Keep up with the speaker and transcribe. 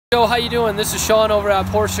Joe, how you doing? This is Sean over at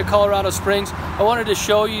Porsche Colorado Springs. I wanted to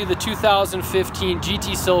show you the 2015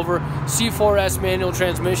 GT Silver C4S manual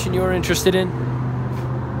transmission you were interested in.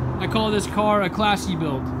 I call this car a classy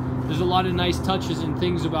build. There's a lot of nice touches and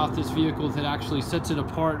things about this vehicle that actually sets it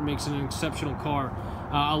apart and makes it an exceptional car.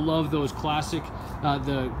 I love those classic,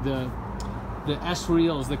 the S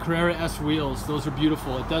wheels, the Carrera S wheels. Those are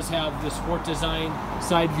beautiful. It does have the sport design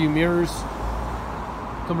side view mirrors.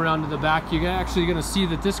 Come around to the back, you're actually going to see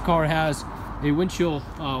that this car has a windshield,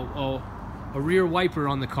 a rear wiper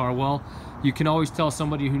on the car. Well, you can always tell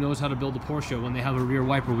somebody who knows how to build a Porsche when they have a rear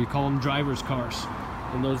wiper. We call them driver's cars,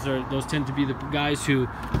 and those tend to be the guys who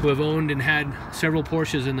have owned and had several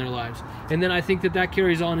Porsches in their lives. And then I think that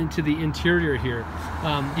carries on into the interior here.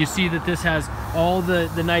 You see that this has all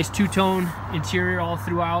the nice two-tone interior all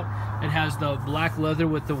throughout. It has the black leather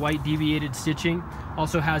with the white deviated stitching.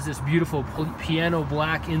 Also has this beautiful piano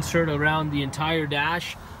black insert around the entire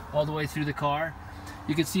dash all the way through the car.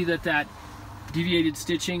 You can see that deviated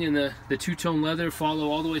stitching and the two-tone leather follow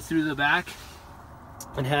all the way through the back.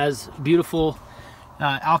 It has beautiful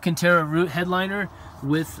Alcantara root headliner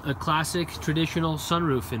with a classic traditional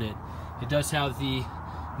sunroof in it. It does have the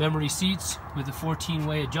memory seats with the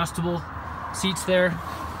 14-way adjustable seats there.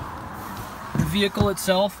 The vehicle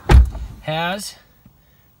itself has,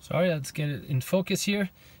 sorry, let's get it in focus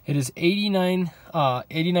here. It is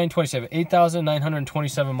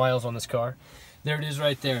 8,927 miles on this car. There it is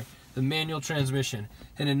right there, the manual transmission.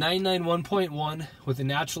 And a 991.1 with a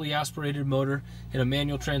naturally aspirated motor and a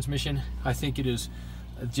manual transmission. I think it is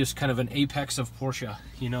just kind of an apex of Porsche.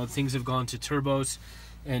 You know, things have gone to turbos,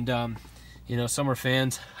 and you know, summer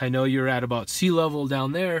fans, I know you're at about sea level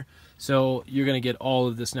down there, so you're gonna get all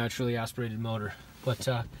of this naturally aspirated motor. But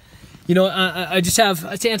you know, I just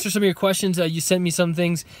have to answer some of your questions. You sent me some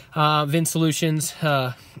things, VIN Solutions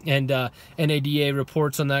and NADA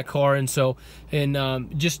reports on that car, and so, and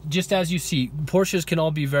just as you see, Porsches can all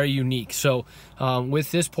be very unique. So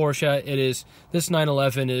with this Porsche, this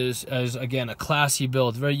 911 is again a classy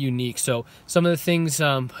build, very unique. So some of the things,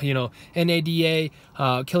 you know, NADA,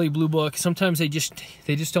 Kelley Blue Book, sometimes they just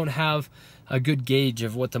don't have a good gauge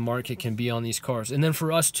of what the market can be on these cars. And then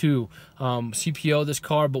for us too, CPO this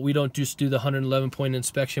car, but we don't just do the 111-point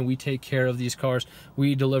inspection. We take care of these cars.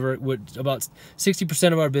 We deliver with about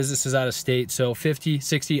 60% of our business is out of state. So 50,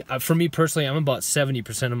 60, for me personally, I'm about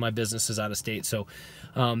 70% of my business is out of state. So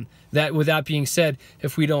with that being said,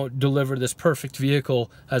 if we don't deliver this perfect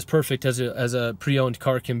vehicle, as perfect as a pre-owned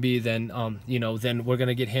car can be, then you know, then we're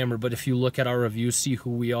gonna get hammered. But if you look at our reviews, see who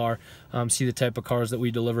we are, see the type of cars that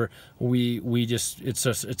we deliver, it's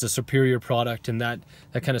a superior product, and that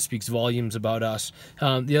kind of speaks volumes about us.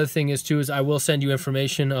 The other thing is I will send you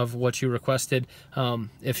information of what you requested.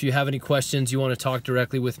 If you have any questions, you want to talk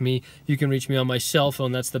directly with me, you can reach me on my cell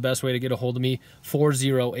phone. That's the best way to get a hold of me,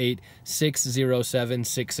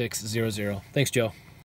 408-607-6600. Thanks, Joe.